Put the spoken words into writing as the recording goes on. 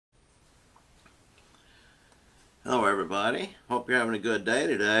Hello, everybody. Hope you're having a good day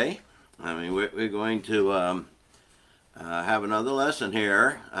today. We're going to have another lesson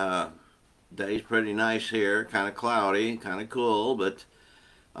here. Day's pretty nice here, kind of cloudy, kind of cool, but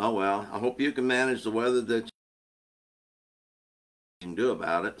oh well. I hope you can manage the weather that you can do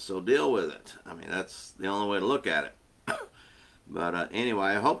about it, so deal with it. That's the only way to look at it. But anyway,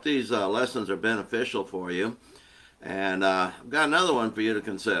 I hope these lessons are beneficial for you. And I've got another one for you to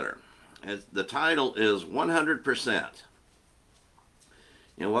consider. The title is 100%.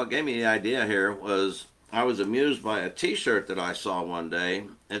 What gave me the idea here was I was amused by a t-shirt that I saw one day.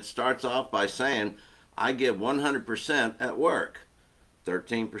 It starts off by saying, I give 100% at work.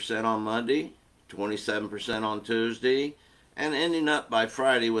 13% on Monday, 27% on Tuesday, and ending up by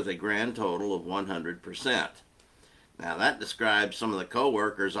Friday with a grand total of 100%. Now that describes some of the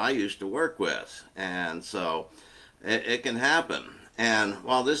coworkers I used to work with. And so it can happen. And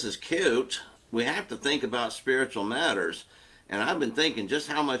while this is cute, we have to think about spiritual matters. And I've been thinking just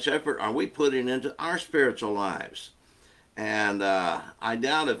how much effort are we putting into our spiritual lives. And I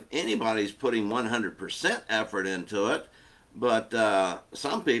doubt if anybody's putting 100% effort into it, but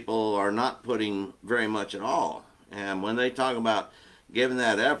some people are not putting very much at all. And when they talk about giving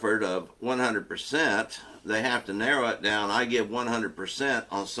that effort of 100%, they have to narrow it down. I give 100%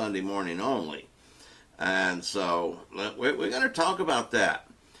 on Sunday morning only. And so we're going to talk about that.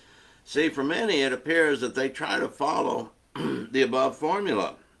 See, for many, it appears that they try to follow the above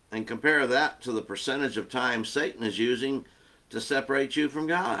formula and compare that to the percentage of time Satan is using to separate you from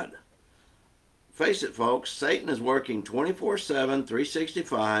God. Face it, folks, Satan is working 24/7,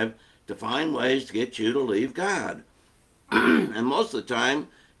 365 to find ways to get you to leave God. And most of the time,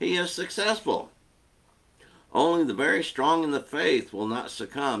 he is successful. Only the very strong in the faith will not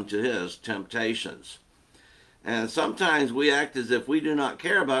succumb to his temptations. And sometimes we act as if we do not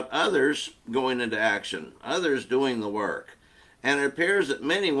care about others going into action, others doing the work. And it appears that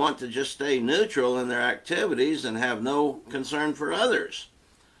many want to just stay neutral in their activities and have no concern for others.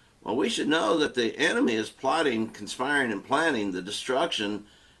 Well, we should know that the enemy is plotting, conspiring, and planning the destruction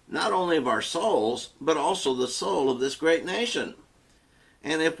not only of our souls, but also the soul of this great nation.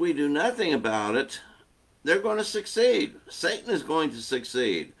 And if we do nothing about it, they're going to succeed. Satan is going to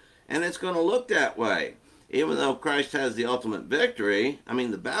succeed. And it's going to look that way. Even though Christ has the ultimate victory,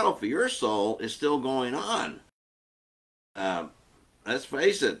 the battle for your soul is still going on. Let's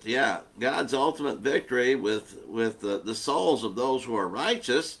face it, yeah, God's ultimate victory with the souls of those who are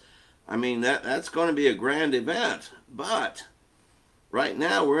righteous, that's going to be a grand event. But right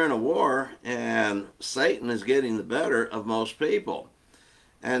now we're in a war, and Satan is getting the better of most people.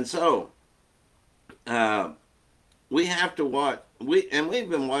 And so we have to watch. We've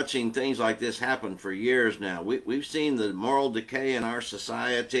been watching things like this happen for years now. We've seen the moral decay in our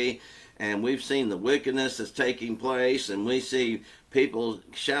society, and we've seen the wickedness that's taking place, and we see people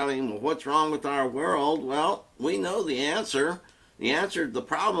shouting, well, what's wrong with our world? Well, we know the answer. The answer to the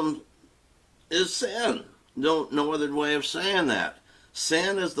problem is sin. No other way of saying that.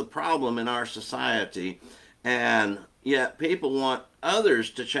 Sin is the problem in our society, and yet people want others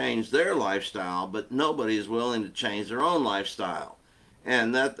to change their lifestyle, but nobody is willing to change their own lifestyle.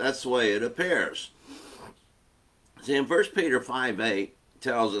 And that's the way it appears. See, in 1 Peter 5:8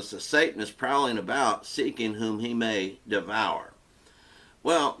 tells us that Satan is prowling about seeking whom he may devour.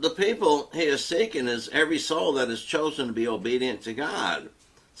 Well, the people he is seeking is every soul that has chosen to be obedient to God.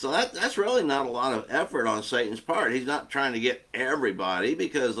 So that's really not a lot of effort on Satan's part. He's not trying to get everybody,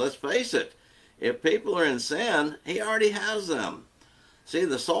 because let's face it, if people are in sin, he already has them. See,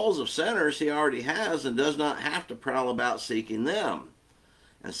 the souls of sinners he already has and does not have to prowl about seeking them.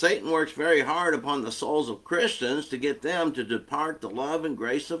 And Satan works very hard upon the souls of Christians to get them to depart the love and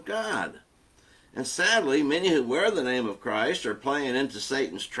grace of God. And sadly, many who wear the name of Christ are playing into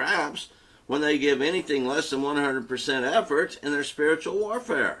Satan's traps when they give anything less than 100% effort in their spiritual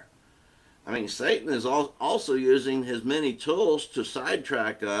warfare. Satan is also using his many tools to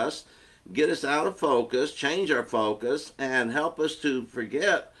sidetrack us, get us out of focus, change our focus, and help us to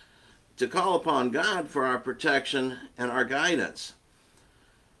forget to call upon God for our protection and our guidance.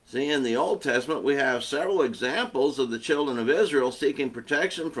 See, in the Old Testament, we have several examples of the children of Israel seeking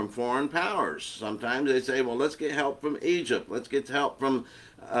protection from foreign powers. Sometimes they say, well, let's get help from Egypt. Let's get help from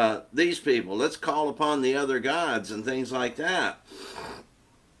these people. Let's call upon the other gods and things like that.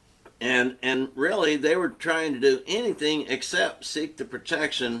 And really, they were trying to do anything except seek the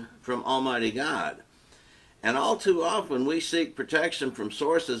protection from Almighty God. And all too often, we seek protection from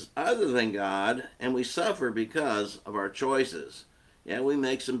sources other than God, and we suffer because of our choices. Yeah, we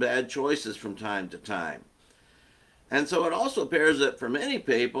make some bad choices from time to time. And so it also appears that for many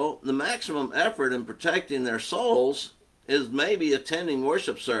people, the maximum effort in protecting their souls is maybe attending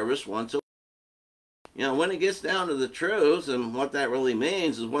worship service once a week. You know, when it gets down to the truth, and what that really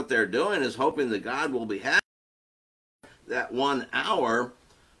means is what they're doing is hoping that God will be happy that 1 hour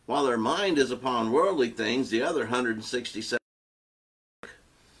while their mind is upon worldly things the other 167.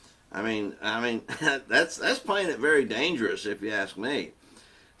 I mean that's playing it very dangerous, if you ask me.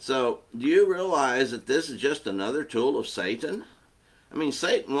 So do you realize that this is just another tool of Satan? I mean,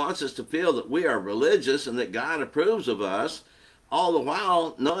 Satan wants us to feel that we are religious and that God approves of us, all the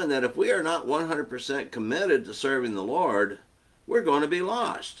while knowing that if we are not 100% committed to serving the Lord, we're going to be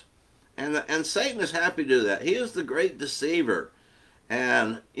lost. And Satan is happy to do that. He is the great deceiver.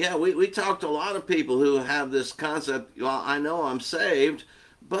 And yeah, we talk to a lot of people who have this concept, well, I know I'm saved,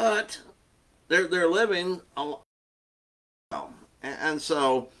 but they're living a and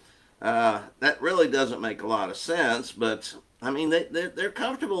so that really doesn't make a lot of sense, but I mean, they're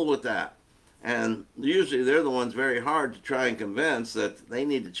comfortable with that. And usually they're the ones very hard to try and convince that they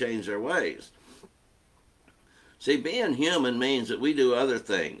need to change their ways. See, being human means that we do other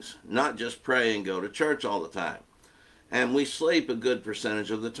things, not just pray and go to church all the time. And we sleep a good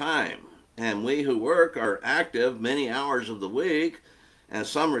percentage of the time. And we who work are active many hours of the week, and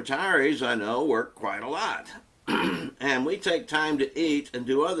some retirees I know work quite a lot. And we take time to eat and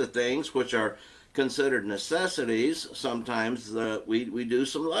do other things which are considered necessities. Sometimes we do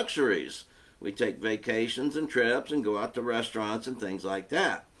some luxuries. We take vacations and trips and go out to restaurants and things like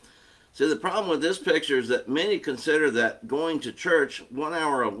that. See, the problem with this picture is that many consider that going to church 1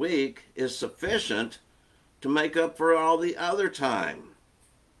 hour a week is sufficient to make up for all the other time.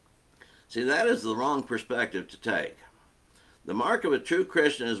 See, that is the wrong perspective to take. The mark of a true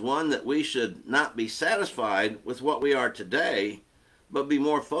Christian is one that we should not be satisfied with what we are today, but be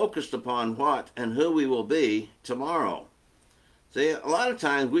more focused upon what and who we will be tomorrow. See, a lot of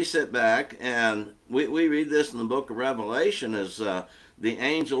times we sit back and we read this in the book of Revelation as the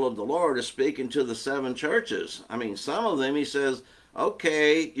angel of the Lord is speaking to the 7 churches. I mean, some of them he says,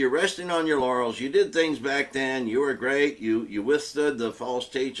 okay, you're resting on your laurels. You did things back then. You were great. You withstood the false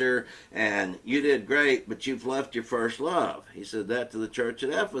teacher, and you did great, but you've left your first love. He said that to the church at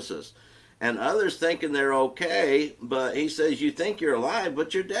Ephesus. And others thinking they're okay, but he says, you think you're alive,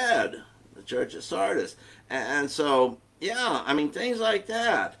 but you're dead. The church at Sardis. And so, yeah, I mean, things like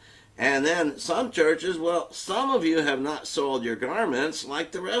that. And then some churches, well, some of you have not soiled your garments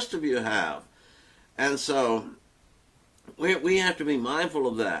like the rest of you have. And so we have to be mindful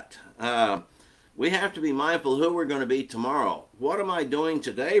of that. We have to be mindful who we're going to be tomorrow. What am I doing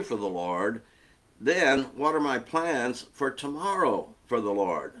today for the Lord? Then what are my plans for tomorrow for the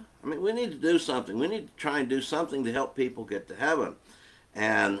Lord? I mean, we need to do something. We need to try and do something to help people get to heaven.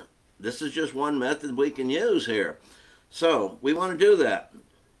 And this is just one method we can use here. So we want to do that.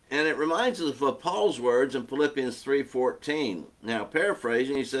 And it reminds us of Paul's words in Philippians 3:14. Now,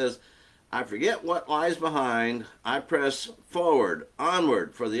 paraphrasing, he says, I forget what lies behind. I press forward,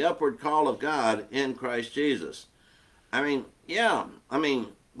 onward, for the upward call of God in Christ Jesus. I mean, yeah,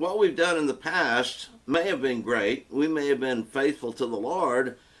 what we've done in the past may have been great. We may have been faithful to the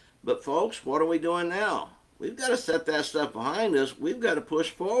Lord. But folks, what are we doing now? We've got to set that stuff behind us. We've got to push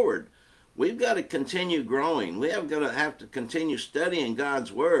forward. We've got to continue growing. We have to continue studying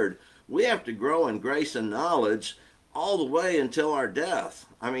God's Word. We have to grow in grace and knowledge all the way until our death.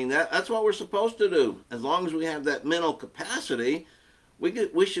 I mean, that's what we're supposed to do. As long as we have that mental capacity,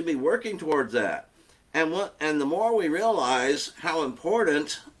 we should be working towards that. And the more we realize how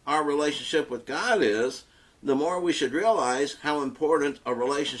important our relationship with God is, the more we should realize how important a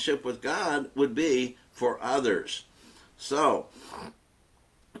relationship with God would be for others. So,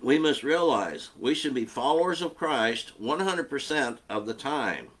 we must realize we should be followers of Christ 100% of the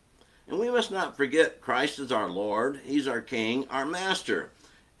time. And we must not forget Christ is our Lord, He's our King, our Master.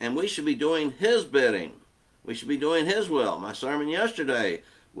 And we should be doing His bidding. We should be doing His will. My sermon yesterday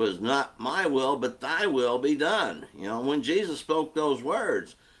was not my will, but thy will be done. You know, when Jesus spoke those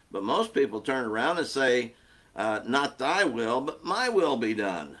words. But most people turn around and say, not thy will, but my will be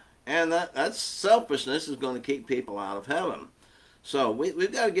done. And that's selfishness is going to keep people out of heaven. So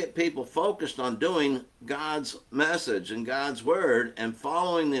we've got to get people focused on doing God's message and God's word and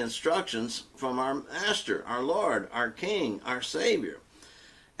following the instructions from our Master, our Lord, our King, our Savior.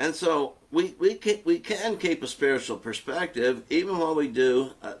 And so we can keep a spiritual perspective even while we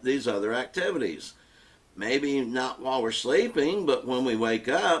do these other activities. Maybe not while we're sleeping, but when we wake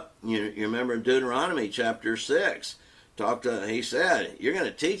up. You remember in Deuteronomy chapter 6, He said, you're going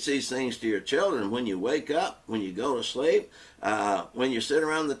to teach these things to your children when you wake up, when you go to sleep, when you sit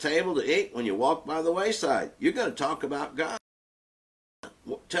around the table to eat, when you walk by the wayside. You're going to talk about God.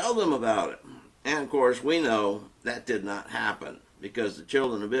 Tell them about it. And of course, we know that did not happen because the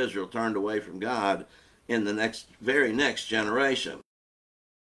children of Israel turned away from God in the very next generation.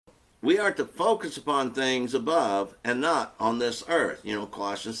 We are to focus upon things above and not on this earth.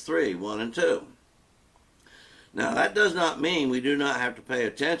 Colossians 3, 1 and 2. Now, that does not mean we do not have to pay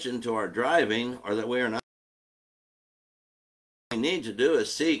attention to our driving or that we are not. What we need to do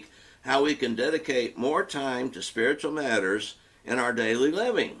is seek how we can dedicate more time to spiritual matters in our daily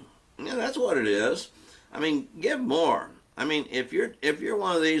living. That's what it is. Give more. If you're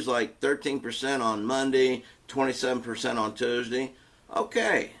one of these like 13% on Monday, 27% on Tuesday,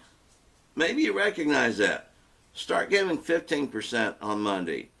 okay. Maybe you recognize that. Start giving 15% on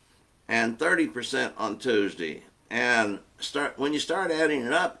Monday and 30% on Tuesday. And when you start adding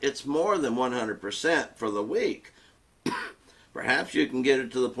it up, it's more than 100% for the week. Perhaps you can get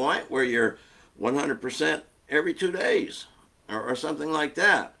it to the point where you're 100% every 2 days or something like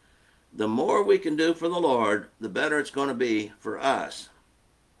that. The more we can do for the Lord, the better it's going to be for us.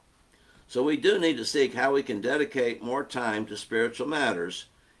 So we do need to seek how we can dedicate more time to spiritual matters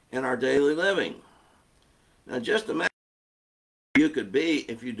in our daily living. Now, just imagine where you could be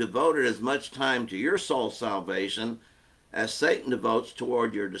if you devoted as much time to your soul's salvation as Satan devotes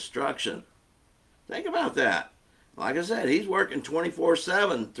toward your destruction. Think about that. Like I said, he's working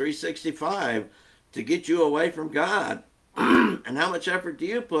 24/7, 365 to get you away from God. And how much effort do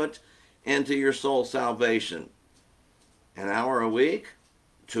you put into your soul salvation? An hour a week?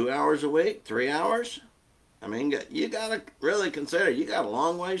 2 hours a week? 3 hours? You got to really consider, you got a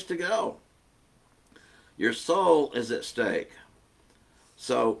long ways to go. Your soul is at stake.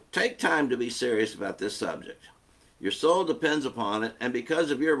 So take time to be serious about this subject. Your soul depends upon it, and because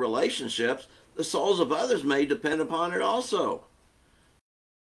of your relationships, the souls of others may depend upon it also.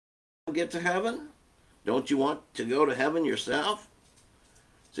 Get to heaven? Don't you want to go to heaven yourself?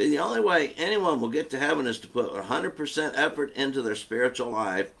 See, the only way anyone will get to heaven is to put 100% effort into their spiritual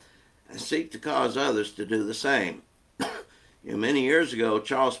life and seek to cause others to do the same. Many years ago,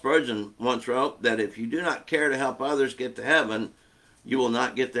 Charles Spurgeon once wrote that if you do not care to help others get to heaven, you will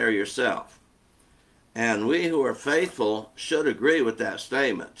not get there yourself. And we who are faithful should agree with that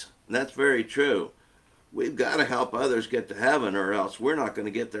statement. And that's very true. We've got to help others get to heaven, or else we're not going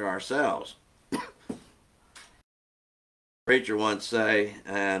to get there ourselves. Preacher once say,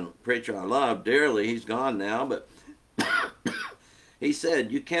 and preacher I love dearly, he's gone now, but he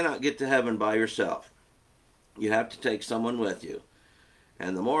said, you cannot get to heaven by yourself. You have to take someone with you.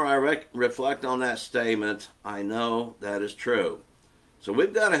 And the more I reflect on that statement, I know that is true. So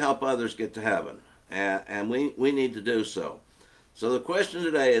we've got to help others get to heaven, and we need to do so. So the question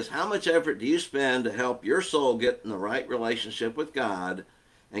today is, how much effort do you spend to help your soul get in the right relationship with God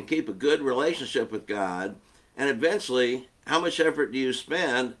and keep a good relationship with God? And eventually, how much effort do you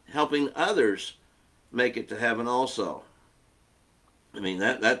spend helping others make it to heaven also?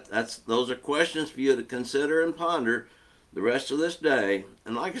 Those are questions for you to consider and ponder the rest of this day.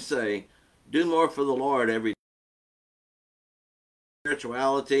 And like I say, do more for the Lord every day.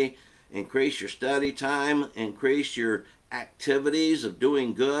 Spirituality, increase your study time, increase your activities of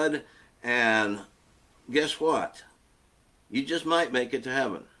doing good, and guess what? You just might make it to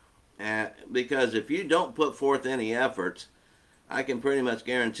heaven. Because if you don't put forth any efforts, I can pretty much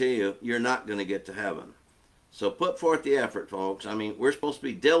guarantee you, you're not going to get to heaven. So put forth the effort, folks. We're supposed to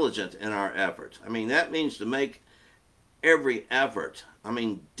be diligent in our efforts. That means to make every effort.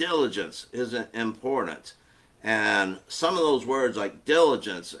 Diligence is important. And some of those words like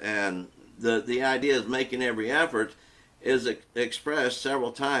diligence and the idea of making every effort is expressed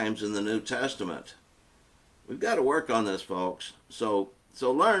several times in the New Testament. We've got to work on this, folks. So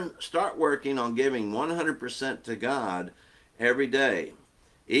start working on giving 100% to God every day.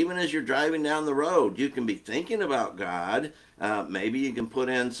 Even as you're driving down the road, you can be thinking about God. Maybe you can put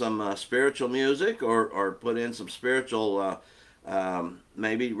in some spiritual music or put in some spiritual,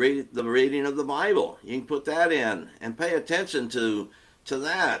 maybe read the reading of the Bible. You can put that in and pay attention to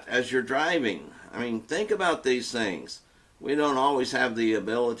that as you're driving. Think about these things. We don't always have the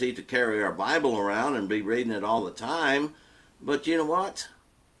ability to carry our Bible around and be reading it all the time. But you know what?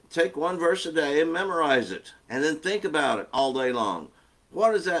 Take one verse a day and memorize it. And then think about it all day long.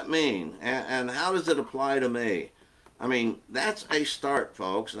 What does that mean? And how does it apply to me? That's a start,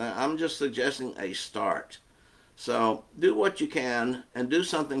 folks. I'm just suggesting a start. So do what you can and do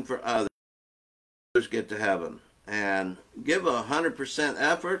something for others get to heaven. And give 100%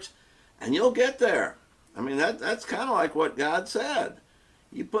 effort, and you'll get there. I mean, that's kind of like what God said.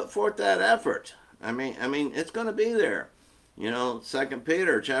 You put forth that effort. I mean, it's going to be there. You know, 2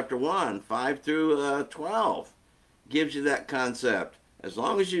 Peter chapter 1, 5 through 12 gives you that concept. As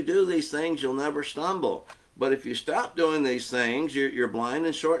long as you do these things, you'll never stumble. But if you stop doing these things, you're blind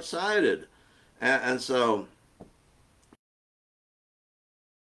and short-sighted. And so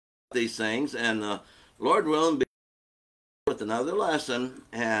these things, and Lord willing, be with another lesson,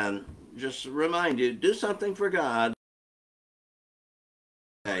 and just remind you, do something for God,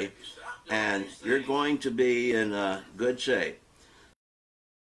 okay, and you're going to be in good shape.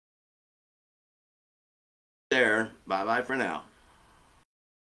 There, bye-bye for now.